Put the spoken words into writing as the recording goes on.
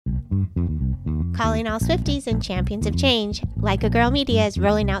Calling all Swifties and champions of change, Like a Girl Media is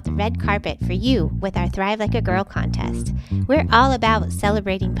rolling out the red carpet for you with our Thrive Like a Girl contest. We're all about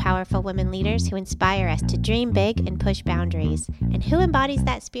celebrating powerful women leaders who inspire us to dream big and push boundaries. And who embodies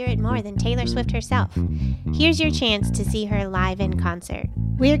that spirit more than Taylor Swift herself? Here's your chance to see her live in concert.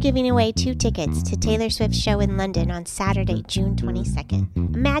 We're giving away 2 tickets to Taylor Swift's show in London on Saturday, June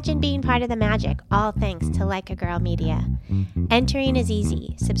 22nd. Imagine being part of the magic, all thanks to Like a Girl Media. Entering is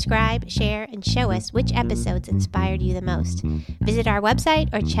easy. Subscribe, share, and show us which episodes inspired you the most. Visit our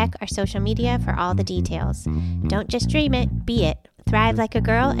website or check our social media for all the details. Don't just dream it, be it. Thrive like a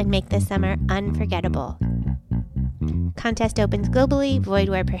girl and make this summer unforgettable. Contest opens globally, void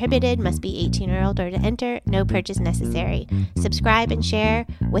where prohibited, must be 18 or older to enter, no purchase necessary. Subscribe and share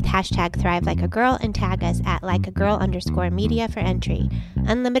with hashtag Thrive Like a Girl and tag us at likeagirl_media for entry.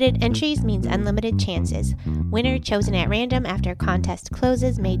 Unlimited entries means unlimited chances. Winner chosen at random after contest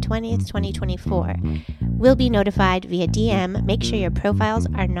closes May 20th, 2024. Will be notified via DM. Make sure your profiles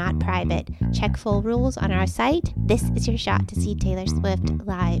are not private. Check full rules on our site. This is your shot to see Taylor Swift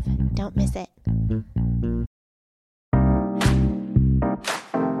live. Don't miss it.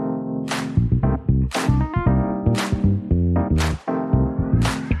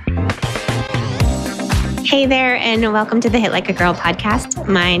 Hey there, and welcome to the Hit Like a Girl podcast.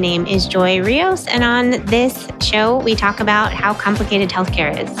 My name is Joy Rios, and on this show, we talk about how complicated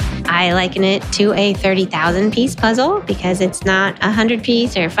healthcare is. I liken it to a 30,000 piece puzzle because it's not 100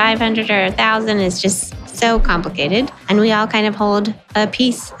 piece or 500 or 1,000. It's just so complicated, and we all kind of hold a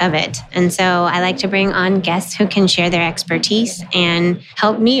piece of it. And so I like to bring on guests who can share their expertise and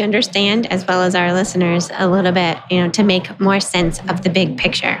help me understand, as well as our listeners, a little bit, to make more sense of the big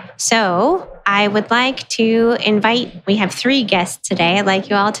picture. So I would like to we have 3 guests today. I'd like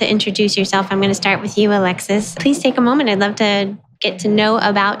you all to introduce yourself. I'm going to start with you, Alexis. Please take a moment. I'd love to get to know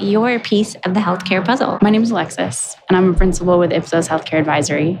about your piece of the healthcare puzzle. My name is Alexis, and I'm a principal with Ipsos Healthcare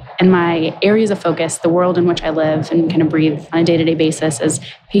Advisory. And my areas of focus, the world in which I live and kind of breathe on a day-to-day basis, is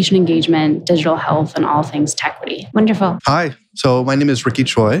patient engagement, digital health, and all things Tequity. Wonderful. Hi. So my name is Ricky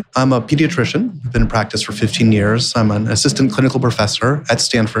Choi. I'm a pediatrician. I've been in practice for 15 years. I'm an assistant clinical professor at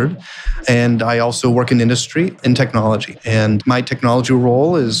Stanford, and I also work in industry in technology. And my technology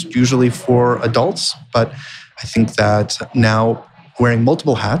role is usually for adults, but I think that now wearing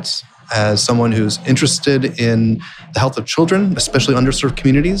multiple hats as someone who's interested in the health of children, especially underserved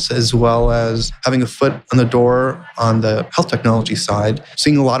communities, as well as having a foot on the door on the health technology side,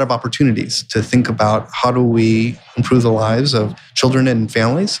 seeing a lot of opportunities to think about how do we improve the lives of children and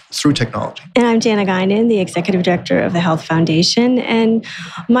families through technology. And I'm Jana Guinan, the Executive Director of the Health Foundation. And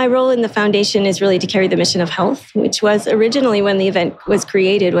my role in the foundation is really to carry the mission of health, which was originally, when the event was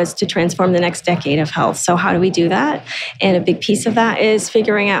created, was to transform the next decade of health. So how do we do that? And a big piece of that is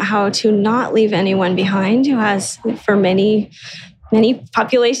figuring out how to not leave anyone behind who has, for many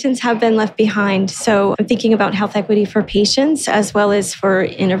populations, have been left behind. So I'm thinking about health equity for patients as well as for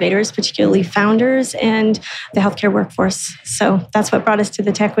innovators, particularly founders and the healthcare workforce. So that's what brought us to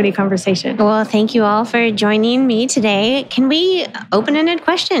the Tequity conversation. Well, thank you all for joining me today. Can we open-ended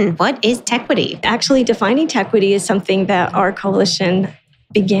question? What is Tequity? Actually, defining Tequity is something that our coalition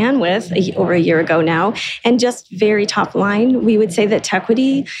began with over a year ago now. And just very top line, we would say that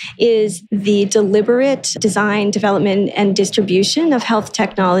Tequity is the deliberate design, development, and distribution of health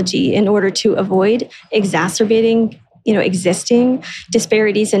technology in order to avoid exacerbating existing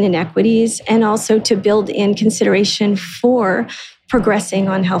disparities and inequities, and also to build in consideration for progressing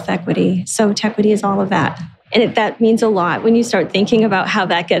on health equity. So Tequity is all of that. And that means a lot when you start thinking about how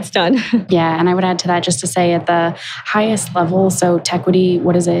that gets done. Yeah, and I would add to that just to say at the highest level, so Tequity,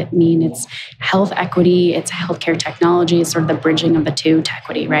 what does it mean? It's health equity, it's healthcare technology, it's sort of the bridging of the two,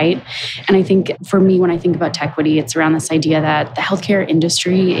 Tequity, right? And I think for me, when I think about Tequity, it's around this idea that the healthcare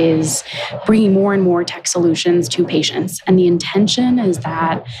industry is bringing more and more tech solutions to patients. And the intention is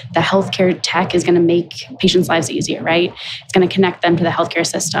that the healthcare tech is going to make patients' lives easier, right? It's going to connect them to the healthcare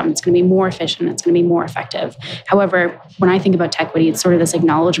system. It's going to be more efficient. It's going to be more effective. However, when I think about Tequity, it's sort of this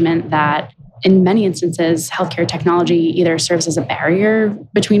acknowledgement that in many instances, healthcare technology either serves as a barrier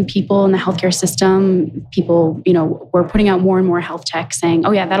between people and the healthcare system. People, we're putting out more and more health tech saying,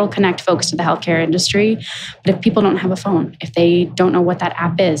 oh yeah, that'll connect folks to the healthcare industry. But if people don't have a phone, if they don't know what that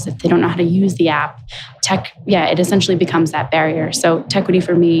app is, if they don't know how to use the app, it essentially becomes that barrier. So Tequity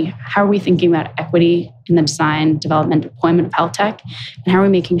for me, how are we thinking about equity in the design, development, deployment of health tech? And how are we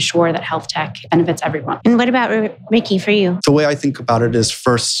making sure that health tech benefits everyone? And what about Ricky for you? The way I think about it is,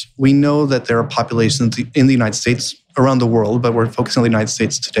 first, we know that there are populations in the United States, around the world, but we're focusing on the United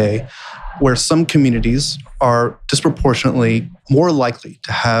States today, where some communities are disproportionately more likely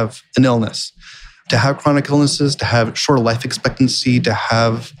to have an illness, to have chronic illnesses, to have shorter life expectancy, to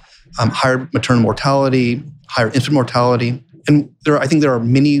have higher maternal mortality, higher infant mortality. And I think there are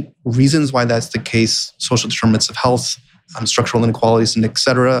many reasons why that's the case: social determinants of health, structural inequalities, and et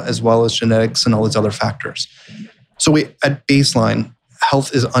cetera, as well as genetics and all these other factors. So at baseline,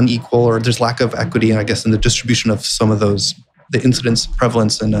 health is unequal, or there's lack of equity, I guess, in the distribution of some of those, the incidence,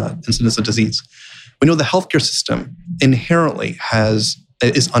 prevalence, and incidence of disease. We know the healthcare system inherently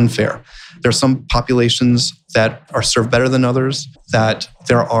is unfair. There are some populations that are served better than others, that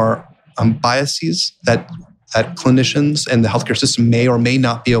there are biases that clinicians and the healthcare system may or may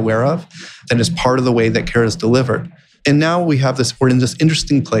not be aware of, that is part of the way that care is delivered. And now we're in this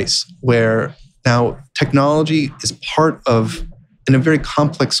interesting place where now technology is part of, in a very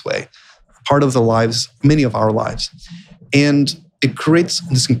complex way, part of the lives, many of our lives. And it creates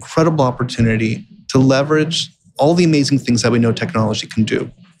this incredible opportunity to leverage all the amazing things that we know technology can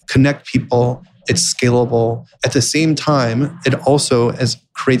do. Connect people, it's scalable. At the same time, it also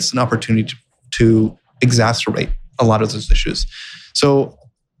creates an opportunity to exacerbate a lot of those issues. So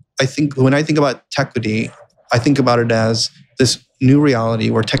I think when I think about Tequity, I think about it as this new reality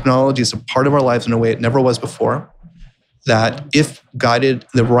where technology is a part of our lives in a way it never was before, that if guided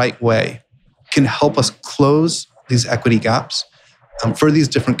the right way, can help us close these equity gaps for these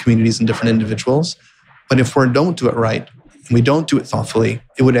different communities and different individuals. But if we don't do it right, and we don't do it thoughtfully,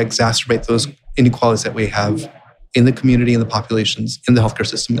 it would exacerbate those inequalities that we have in the community, in the populations, in the healthcare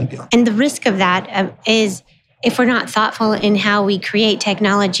system and beyond. And the risk of that is, if we're not thoughtful in how we create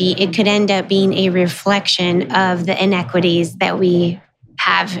technology, it could end up being a reflection of the inequities that we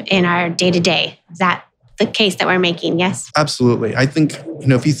have in our day-to-day. Is that the case that we're making? Yes? Absolutely. I think,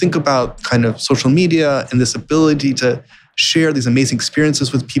 if you think about kind of social media and this ability to share these amazing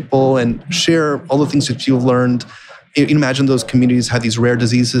experiences with people and share all the things that you've learned, imagine those communities have these rare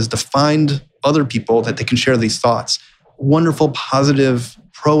diseases, to find other people that they can share these thoughts. Wonderful, positive,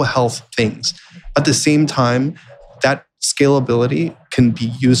 pro-health things. At the same time, that scalability can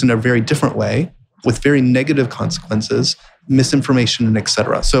be used in a very different way with very negative consequences, misinformation, and et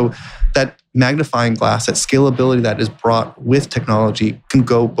cetera. So that magnifying glass, that scalability that is brought with technology can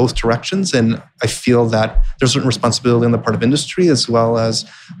go both directions. And I feel that there's a certain responsibility on the part of industry as well as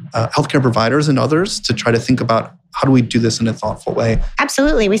healthcare providers and others to try to think about how do we do this in a thoughtful way.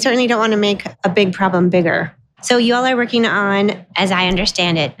 Absolutely. We certainly don't want to make a big problem bigger. So you all are working on, as I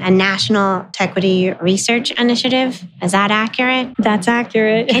understand it, a national Tequity research initiative. Is that accurate? That's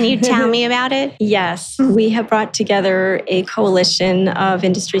accurate. Can you tell me about it? Yes. We have brought together a coalition of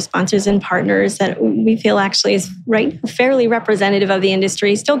industry sponsors and partners that we feel actually is fairly representative of the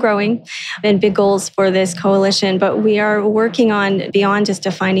industry, still growing, and big goals for this coalition. But we are working on, beyond just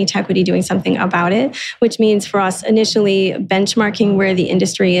defining Tequity, doing something about it, which means for us initially benchmarking where the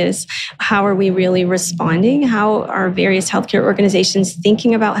industry is. How are we really responding? How are various healthcare organizations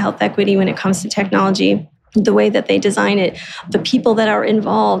thinking about health equity when it comes to technology? The way that they design it, the people that are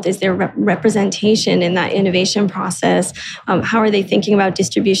involved, is there representation in that innovation process? How are they thinking about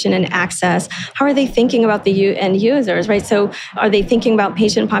distribution and access? How are they thinking about the end users, right? So are they thinking about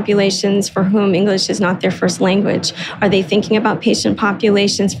patient populations for whom English is not their first language? Are they thinking about patient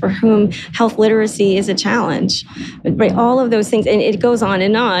populations for whom health literacy is a challenge, right? All of those things, and it goes on.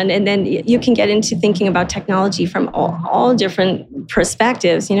 And then you can get into thinking about technology from all different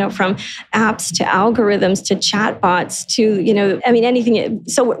perspectives, from apps to algorithms to chatbots to, anything.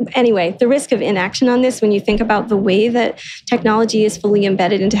 So anyway, the risk of inaction on this, when you think about the way that technology is fully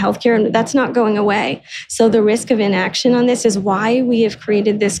embedded into healthcare, that's not going away. So the risk of inaction on this is why we have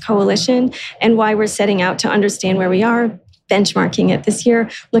created this coalition and why we're setting out to understand where we are, benchmarking it this year,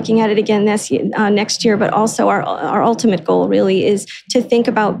 looking at it again next year, but also our ultimate goal really is to think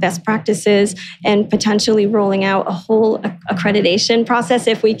about best practices and potentially rolling out a whole accreditation process.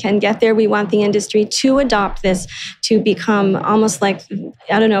 If we can get there, we want the industry to adopt this to become almost like,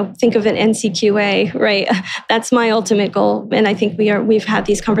 think of an NCQA, right? That's my ultimate goal. And I think we've had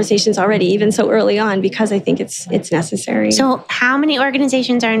these conversations already, even so early on, because I think it's necessary. So how many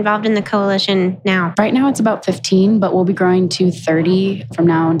organizations are involved in the coalition now? Right now it's about 15, but we'll be growing to 30 from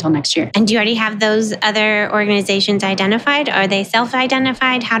now until next year. And do you already have those other organizations identified? Are they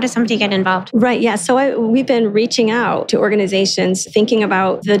self-identified? How does somebody get involved? Right, yeah. So we've been reaching out to organizations, thinking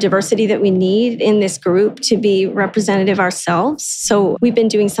about the diversity that we need in this group to be representative ourselves. So we've been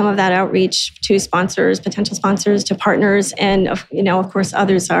doing some of that outreach to sponsors, potential sponsors, to partners, and of course,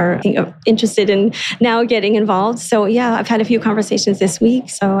 others are interested in now getting involved. So yeah, I've had a few conversations this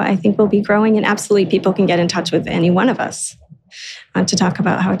week. So I think we'll be growing, and absolutely people can get in touch with any one of us. to talk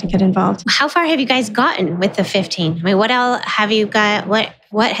about how to get involved. How far have you guys gotten with the 15? I mean, what else have you got?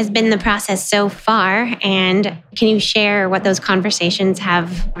 What has been the process so far? And can you share what those conversations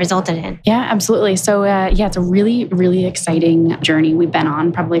have resulted in? Yeah, absolutely. So it's a really, really exciting journey we've been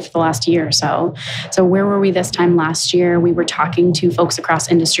on probably for the last year or so. So where were we this time last year? We were talking to folks across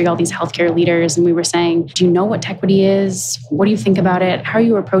industry, all these healthcare leaders, and we were saying, do you know what Tequity is? What do you think about it? How are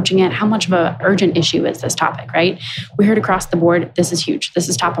you approaching it? How much of an urgent issue is this topic, right? We heard across the board, this is huge. This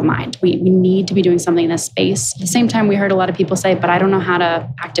is top of mind. We need to be doing something in this space. At the same time, we heard a lot of people say, but I don't know how to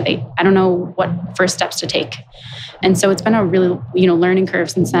activate. I don't know what first steps to take. And so it's been a really, learning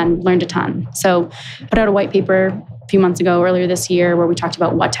curve since then, learned a ton. So put out a white paper a few months ago, earlier this year, where we talked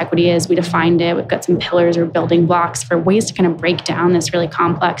about what Tequity is. We defined it. We've got some pillars or building blocks for ways to kind of break down this really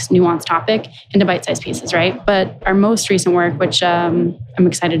complex, nuanced topic into bite-sized pieces, right? But our most recent work, which I'm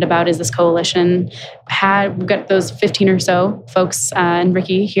excited about, is this coalition. We've got those 15 or so folks, and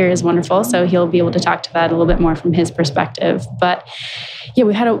Ricky here is wonderful, so he'll be able to talk to that a little bit more from his perspective. But yeah,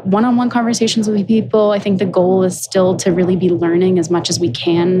 we had one-on-one conversations with people. I think the goal is still to really be learning as much as we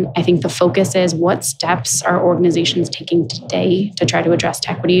can. I think the focus is what steps are organizations taking today to try to address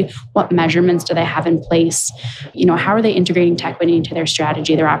Tequity? What measurements do they have in place? How are they integrating Tequity into their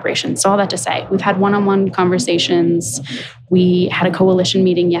strategy, their operations? So all that to say, we've had one-on-one conversations. We had a coalition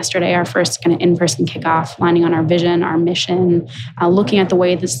meeting yesterday, our first kind of in-person kickoff, lining on our vision, our mission, looking at the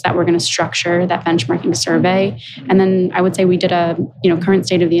way that we're going to structure that benchmarking survey. And then I would say we did a current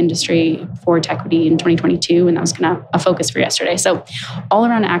state of the industry for Tequity in 2022, and that was kind of a focus for yesterday. So all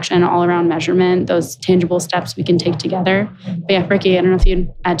around action, all around measurement, those tangible steps we can take together. But yeah, Ricky, I don't know if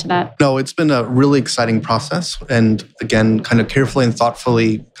you'd add to that. No, it's been a really exciting process. And again, kind of carefully and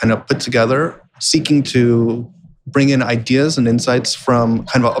thoughtfully kind of put together, seeking to bring in ideas and insights from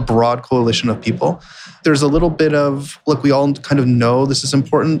kind of a broad coalition of people. There's a little bit of, look, we all kind of know this is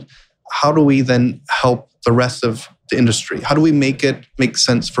important. How do we then help the rest of the industry? How do we make it make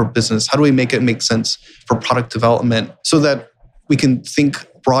sense for business? How do we make it make sense for product development so that we can think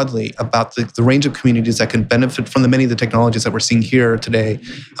broadly about the range of communities that can benefit from the many of the technologies that we're seeing here today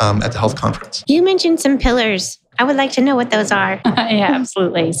at the health conference? You mentioned some pillars. I would like to know what those are. Yeah,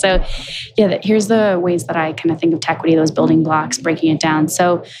 absolutely. So here's the ways that I kind of think of Tequity, those building blocks, breaking it down.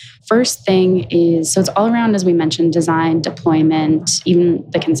 So first thing is, so it's all around, as we mentioned, design, deployment, even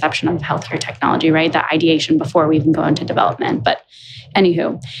the conception of healthcare technology, right? The ideation before we even go into development. But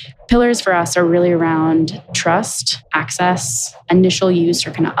anywho, pillars for us are really around trust, access, initial use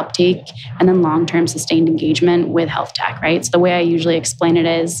or kind of uptake, and then long-term sustained engagement with health tech, right? So the way I usually explain it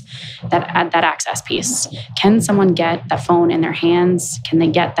is that access piece. Can someone get that phone in their hands? Can they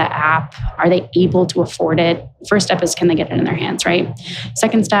get that app? Are they able to afford it? First step is, can they get it in their hands, right?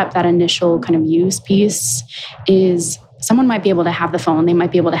 Second step, that initial kind of use piece is someone might be able to have the phone, they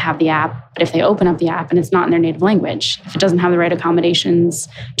might be able to have the app, but if they open up the app and it's not in their native language, if it doesn't have the right accommodations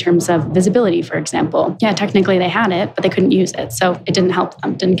in terms of visibility, for example, technically they had it, but they couldn't use it. So it didn't help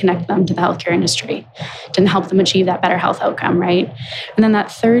them, didn't connect them to the healthcare industry, didn't help them achieve that better health outcome, right? And then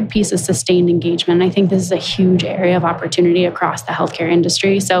that third piece is sustained engagement. I think this is a huge area of opportunity across the healthcare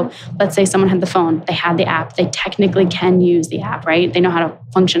industry. So let's say someone had the phone, they had the app, they technically can use the app, right? They know how to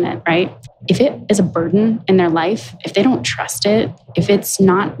function it, right? If it is a burden in their life, if they don't trust it, if it's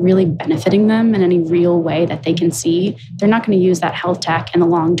not really benefiting them in any real way that they can see, they're not going to use that health tech in the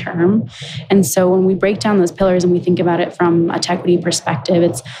long term. And so when we break down those pillars and we think about it from a Tequity perspective,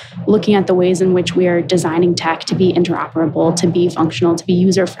 it's looking at the ways in which we are designing tech to be interoperable, to be functional, to be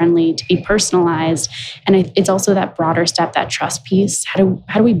user-friendly, to be personalized. And it's also that broader step, that trust piece. How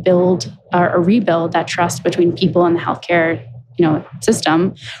do we build or rebuild that trust between people and the healthcare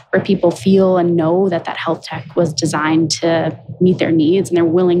system, where people feel and know that health tech was designed to meet their needs and they're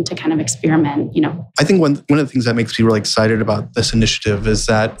willing to kind of experiment, I think one of the things that makes me really excited about this initiative is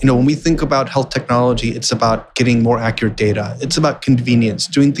that, when we think about health technology, it's about getting more accurate data. It's about convenience,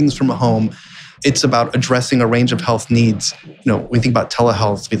 doing things from home. It's about addressing a range of health needs. We think about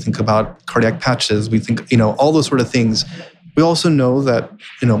telehealth, we think about cardiac patches, we think, all those sort of things. We also know that,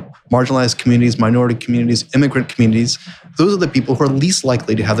 marginalized communities, minority communities, immigrant communities, those are the people who are least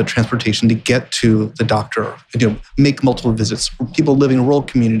likely to have the transportation to get to the doctor, make multiple visits. People living in rural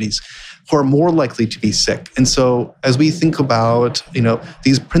communities who are more likely to be sick. And so as we think about,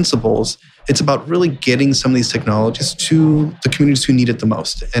 these principles, it's about really getting some of these technologies to the communities who need it the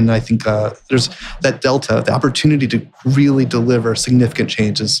most. And I think there's that delta, the opportunity to really deliver significant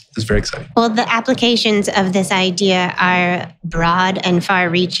change is very exciting. Well, the applications of this idea are broad and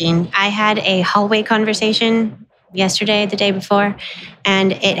far-reaching. I had a hallway conversation yesterday, the day before,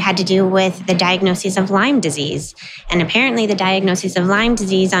 and it had to do with the diagnosis of Lyme disease. And apparently the diagnosis of Lyme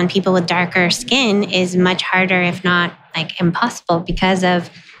disease on people with darker skin is much harder, if not like impossible, because of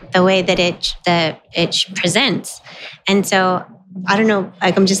the way that it presents. And so I don't know,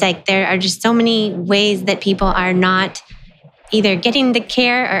 like I'm just like, there are just so many ways that people are not either getting the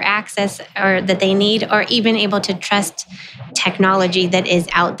care or access or that they need, or even able to trust technology that is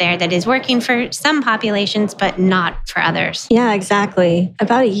out there that is working for some populations, but not for others. Yeah, exactly.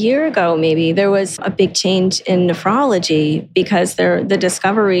 About a year ago, maybe, there was a big change in nephrology because the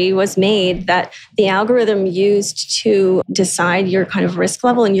discovery was made that the algorithm used to decide your kind of risk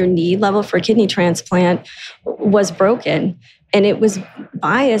level and your need level for kidney transplant was broken. And it was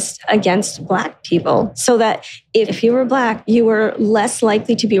biased against Black people, so that if you were Black, you were less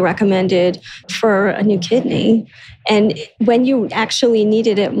likely to be recommended for a new kidney. And when you actually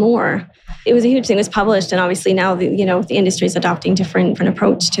needed it more, it was a huge thing. It was published, and obviously now the industry is adopting different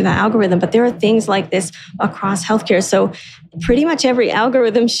approach to that algorithm. But there are things like this across healthcare. So pretty much every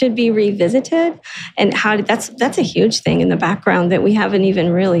algorithm should be revisited, and that's a huge thing in the background that we haven't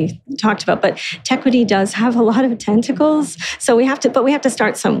even really talked about. But Tequity does have a lot of tentacles, so we have to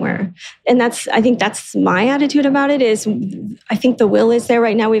start somewhere. And I think that's my attitude about it. Is I think the will is there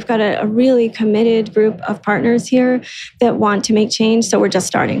right now. We've got a really committed group of partners here that want to make change. So we're just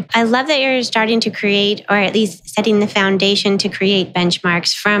starting. I love that you're starting to create, or at least setting the foundation to create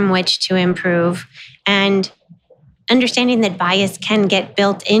benchmarks from which to improve, and understanding that bias can get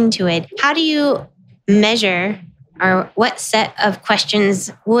built into it. How do you measure, or what set of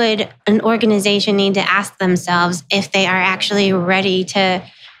questions would an organization need to ask themselves if they are actually ready to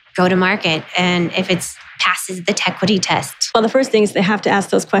go to market, and if it passes the Tequity test? Well, the first thing is they have to ask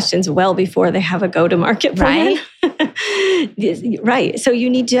those questions well before they have a go-to-market plan. Right? Right. So you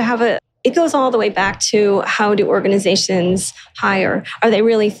need to have it goes all the way back to, how do organizations hire? Are they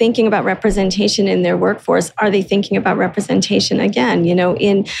really thinking about representation in their workforce? Are they thinking about representation, again,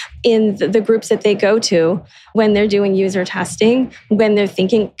 in the groups that they go to when they're doing user testing, when they're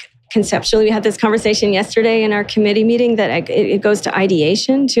thinking conceptually? We had this conversation yesterday in our committee meeting that it goes to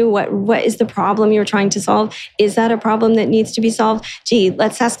ideation, to what is the problem you're trying to solve? Is that a problem that needs to be solved? Gee,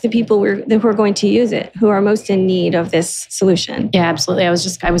 let's ask the people who are going to use it, who are most in need of this solution. Yeah, absolutely. I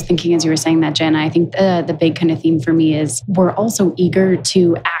was thinking as you were saying that, Jen, I think the big kind of theme for me is we're also eager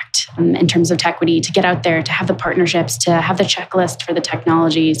to act in terms of Tequity, to get out there, to have the partnerships, to have the checklist for the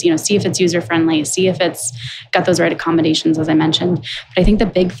technologies, see if it's user-friendly, see if it's got those right accommodations, as I mentioned. But I think the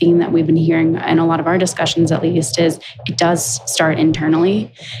big theme that we've been hearing in a lot of our discussions, at least, is it does start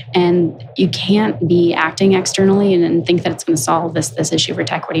internally, and you can't be acting externally and think that it's going to solve this issue for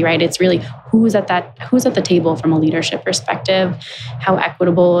Tequity, right? It's really who's at the table from a leadership perspective, how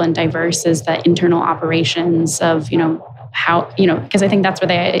equitable and diverse is the internal operations of, how, because I think that's where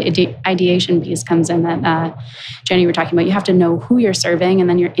the ideation piece comes in that Jenny, you were talking about. You have to know who you're serving, and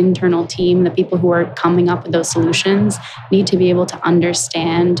then your internal team, the people who are coming up with those solutions, need to be able to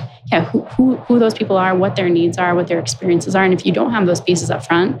understand who those people are, what their needs are, what their experiences are. And if you don't have those pieces up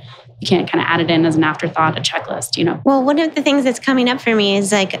front, you can't kind of add it in as an afterthought, a checklist, Well, one of the things that's coming up for me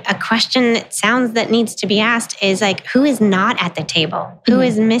is like a question that needs to be asked is like, who is not at the table? Who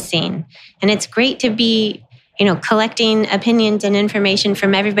is missing? And it's great to be collecting opinions and information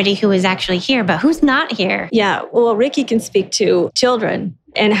from everybody who is actually here, but who's not here? Yeah, well, Ricky can speak to children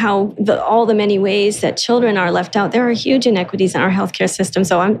and how all the many ways that children are left out. There are huge inequities in our healthcare system.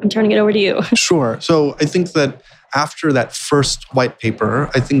 So I'm turning it over to you. Sure. So I think that after that first white paper,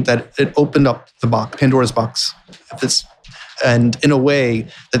 I think that it opened up the box, Pandora's box, and in a way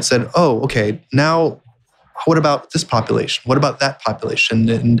that said, oh, okay, now what about this population? What about that population?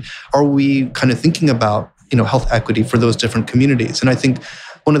 And are we kind of thinking about health equity for those different communities? And I think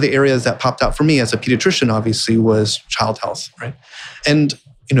one of the areas that popped out for me as a pediatrician, obviously, was child health, right? And,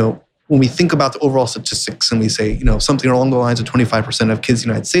 when we think about the overall statistics and we say, something along the lines of 25% of kids in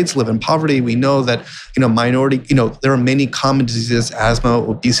the United States live in poverty, we know that, there are many common diseases, asthma,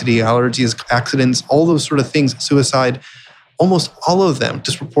 obesity, allergies, accidents, all those sort of things, suicide. Almost all of them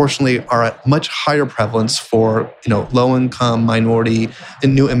disproportionately are at much higher prevalence for, low-income, minority,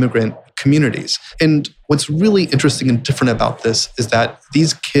 and new immigrant communities. And what's really interesting and different about this is that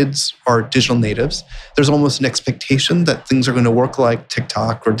these kids are digital natives. There's almost an expectation that things are going to work like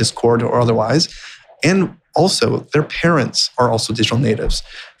TikTok or Discord or otherwise. And also, their parents are also digital natives.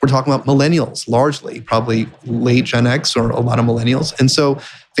 We're talking about millennials, largely, probably late Gen X or a lot of millennials. And so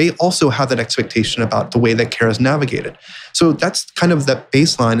they also have that expectation about the way that care is navigated. So that's kind of that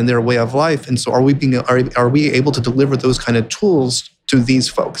baseline in their way of life. And so are we able to deliver those kind of tools to these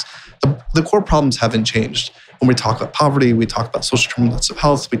folks? The core problems haven't changed. When we talk about poverty, we talk about social determinants of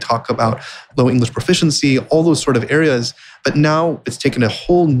health, we talk about low English proficiency, all those sort of areas. But now it's taken a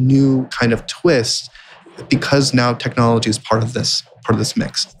whole new kind of twist because now technology is part of this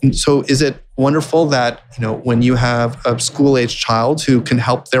mix. And so is it wonderful that, when you have a school-age child who can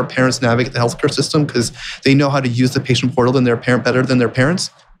help their parents navigate the healthcare system because they know how to use the patient portal and their parent better than their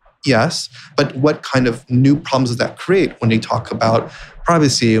parents? Yes. But what kind of new problems does that create when we talk about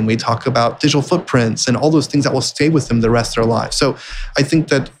privacy and we talk about digital footprints and all those things that will stay with them the rest of their lives? So I think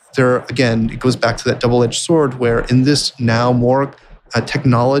that it goes back to that double-edged sword where in this now more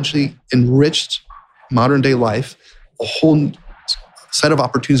technology-enriched modern-day life, a whole set of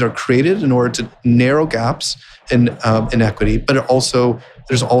opportunities are created in order to narrow gaps in inequity, but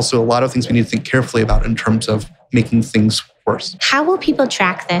there's also a lot of things we need to think carefully about in terms of making things worse. How will people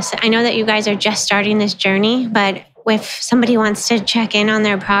track this? I know that you guys are just starting this journey, but if somebody wants to check in on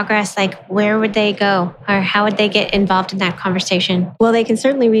their progress, where would they go or how would they get involved in that conversation? Well, they can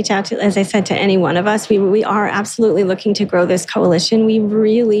certainly reach out to, as I said, to any one of us. We are absolutely looking to grow this coalition. We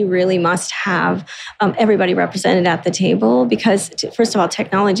really, really must have everybody represented at the table because, first of all,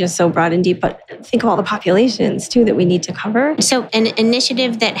 technology is so broad and deep, but think of all the populations, too, that we need to cover. So an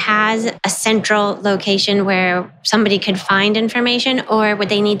initiative that has a central location where somebody could find information, or would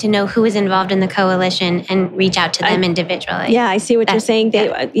they need to know who is involved in the coalition and reach out to them individually? Yeah, I see what you're saying.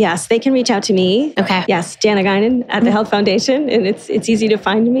 Yes, they can reach out to me. Okay. Yes, Jana Guinan at the Health Foundation, and it's easy to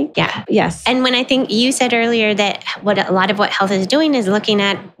find me. Yeah. Yes. And when I think you said earlier that a lot of what health is doing is looking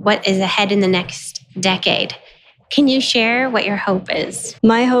at what is ahead in the next decade. Can you share what your hope is?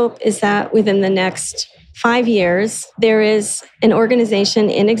 My hope is that within the next 5 years, there is an organization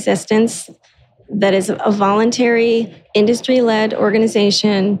in existence that is a voluntary, industry-led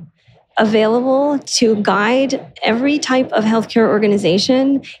organization available to guide every type of healthcare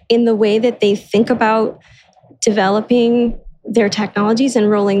organization in the way that they think about developing their technologies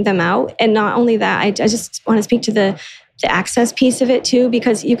and rolling them out. And not only that, I just want to speak to the access piece of it too,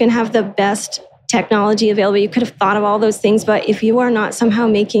 because you can have the best technology available. You could have thought of all those things, but if you are not somehow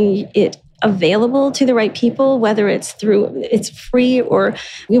making it available to the right people, whether it's free or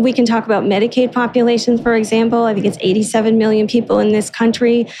we can talk about Medicaid populations, for example. I think it's 87 million people in this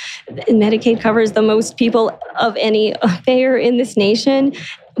country. Medicaid covers the most people of any payer in this nation.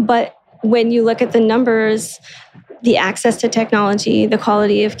 But when you look at the numbers, the access to technology, the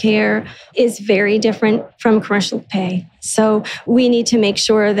quality of care is very different from commercial pay. So we need to make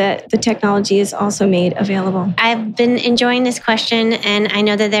sure that the technology is also made available. I've been enjoying this question, and I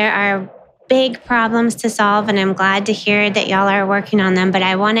know that there are big problems to solve, and I'm glad to hear that y'all are working on them. But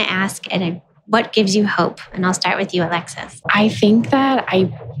I want to ask, what gives you hope? And I'll start with you, Alexis. I think that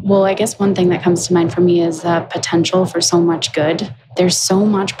I guess one thing that comes to mind for me is the potential for so much good. There's so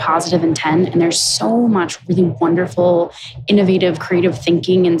much positive intent, and there's so much really wonderful, innovative, creative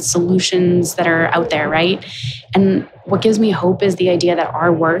thinking and solutions that are out there, right? And what gives me hope is the idea that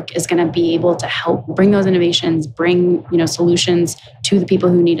our work is going to be able to help bring those innovations, bring solutions to the people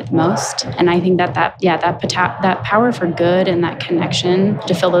who need it the most. And I think that power for good and that connection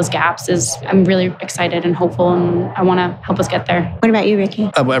to fill those gaps I'm really excited and hopeful, and I want to help us get there. What about you, Ricky?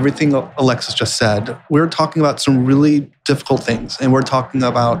 Everything Alexis just said, we're talking about some really difficult things. And we're talking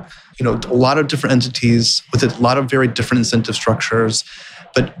about, a lot of different entities with a lot of very different incentive structures,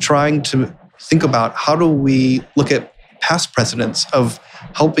 but trying to think about how do we look at past precedents of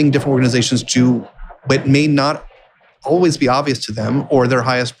helping different organizations do what may not always be obvious to them or their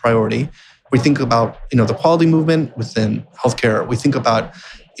highest priority. We think about, the quality movement within healthcare. We think about,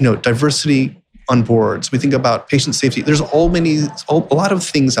 diversity on boards. We think about patient safety. There's a lot of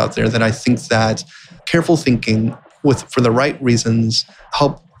things out there that I think that careful thinking for the right reasons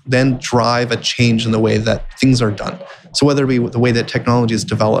help then drive a change in the way that things are done. So whether it be the way that technology is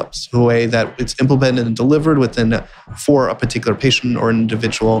developed, the way that it's implemented and delivered for a particular patient or an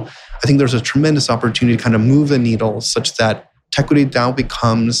individual, I think there's a tremendous opportunity to kind of move the needle such that Tequity now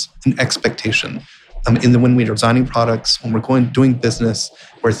becomes an expectation. When we're designing products, when we're doing business,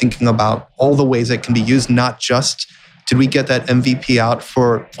 we're thinking about all the ways it can be used, not just did we get that MVP out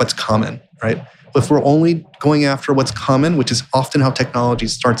for what's common, right? If we're only going after what's common, which is often how technology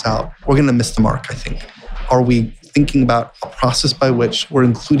starts out, we're going to miss the mark, I think. Are we thinking about a process by which we're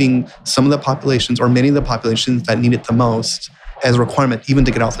including some of the populations or many of the populations that need it the most as a requirement even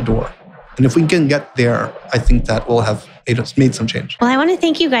to get out the door? And if we can get there, I think that we'll have made some change. Well, I want to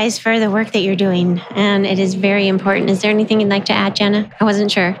thank you guys for the work that you're doing, and it is very important. Is there anything you'd like to add, Jenna? I wasn't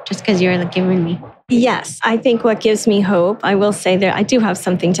sure, just because you were giving me. Yes, I think what gives me hope, I will say that I do have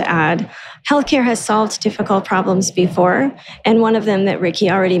something to add. Healthcare has solved difficult problems before, and one of them that Ricky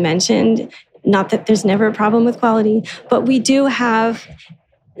already mentioned Not that there's never a problem with quality, but we do have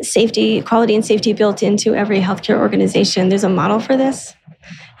quality and safety built into every healthcare organization. There's a model for this,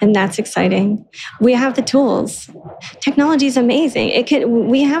 and that's exciting. We have the tools. Technology is amazing.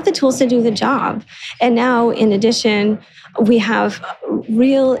 We have the tools to do the job. And now, in addition, we have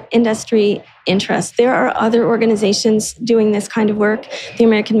real industry interest. There are other organizations doing this kind of work. The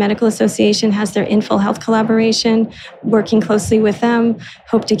American Medical Association has their Infil Health collaboration, working closely with them,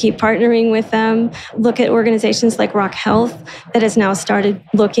 hope to keep partnering with them. Look at organizations like Rock Health that has now started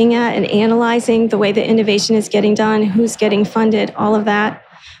looking at and analyzing the way that innovation is getting done, who's getting funded, all of that.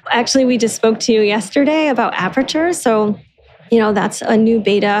 Actually, we just spoke to you yesterday about Aperture. So, that's a new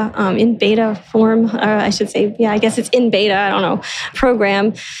beta, in beta form, or I should say, I guess it's in beta, I don't know,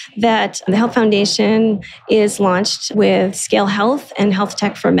 program that the Health Foundation is launched with Scale Health and Health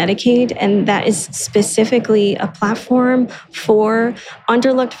Tech for Medicaid. And that is specifically a platform for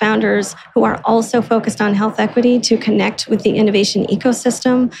underlooked founders who are also focused on health equity to connect with the innovation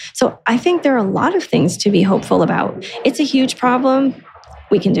ecosystem. So I think there are a lot of things to be hopeful about. It's a huge problem.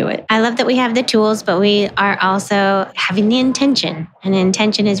 We can do it. I love that we have the tools, but we are also having the intention, and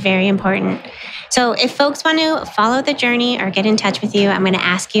intention is very important. So if folks want to follow the journey or get in touch with you, I'm going to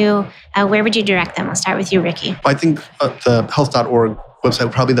ask you, where would you direct them? I'll start with you, Ricky. I think the health.org website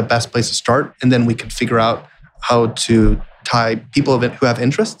would probably be the best place to start, and then we could figure out how to tie people who have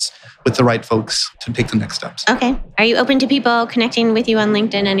interests with the right folks to take the next steps. Okay. Are you open to people connecting with you on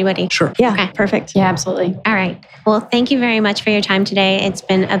LinkedIn? Anybody? Sure. Yeah, okay. Perfect. Yeah, absolutely. All right. Well, thank you very much for your time today. It's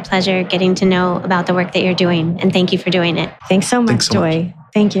been a pleasure getting to know about the work that you're doing, and thank you for doing it. Thanks so much, Joy.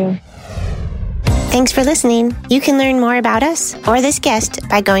 Thank you. Thanks for listening. You can learn more about us or this guest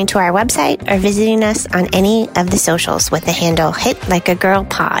by going to our website or visiting us on any of the socials with the handle Hit Like a Girl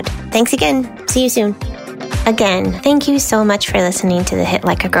Pod. Thanks again. See you soon. Again, thank you so much for listening to the Hit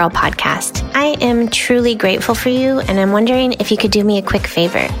Like a Girl podcast. I am truly grateful for you, and I'm wondering if you could do me a quick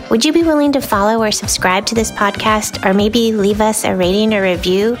favor. Would you be willing to follow or subscribe to this podcast, or maybe leave us a rating or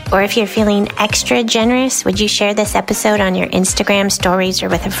review? Or if you're feeling extra generous, would you share this episode on your Instagram stories or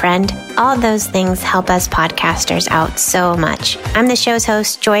with a friend? All those things help us podcasters out so much. I'm the show's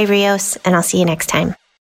host, Joy Rios, and I'll see you next time.